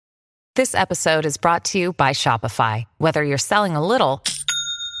This episode is brought to you by Shopify. Whether you're selling a little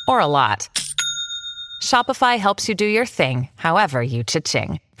or a lot, Shopify helps you do your thing, however you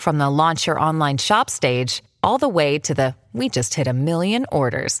cha-ching. From the launch your online shop stage, all the way to the we just hit 1 million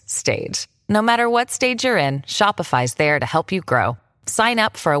orders stage. No matter what stage you're in, Shopify's there to help you grow. Sign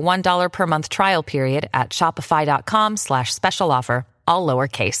up for a $1 per month trial period at shopify.com/special offer, all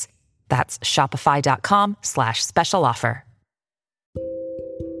lowercase. That's shopify.com/special offer.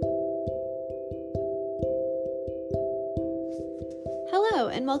 Hello,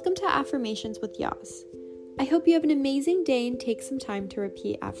 and welcome to Affirmations with Yas. I hope you have an amazing day and take some time to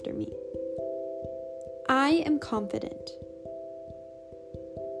repeat after me. I am confident.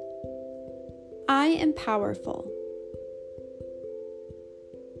 I am powerful.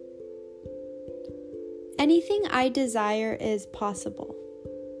 Anything I desire is possible.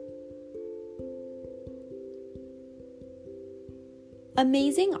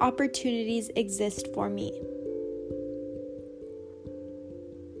 Amazing opportunities exist for me.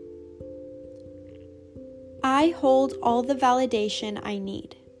 I hold all the validation I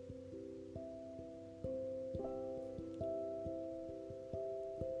need.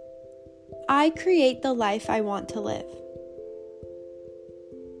 I create the life I want to live.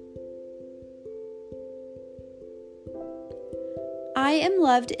 I am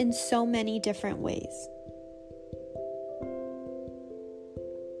loved in so many different ways.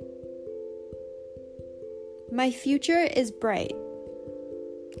 My future is bright.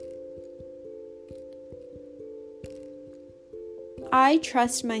 I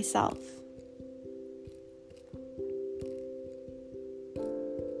trust myself.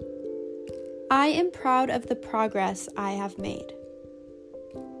 I am proud of the progress I have made.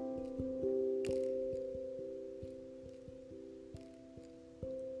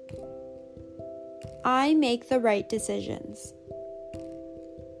 I make the right decisions.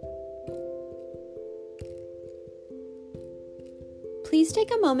 Please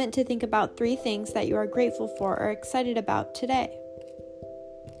take a moment to think about 3 things that you are grateful for or excited about today.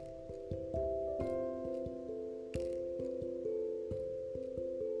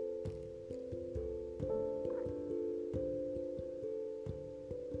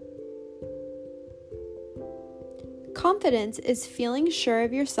 Confidence is feeling sure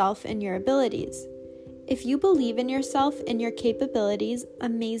of yourself and your abilities. If you believe in yourself and your capabilities,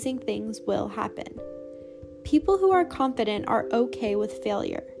 amazing things will happen. People who are confident are okay with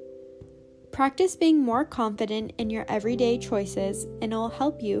failure. Practice being more confident in your everyday choices, and it will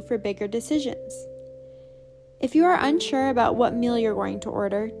help you for bigger decisions. If you are unsure about what meal you're going to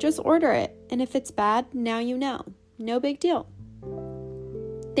order, just order it, and if it's bad, now you know. No big deal.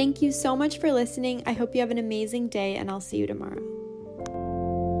 Thank you so much for listening. I hope you have an amazing day, and I'll see you tomorrow.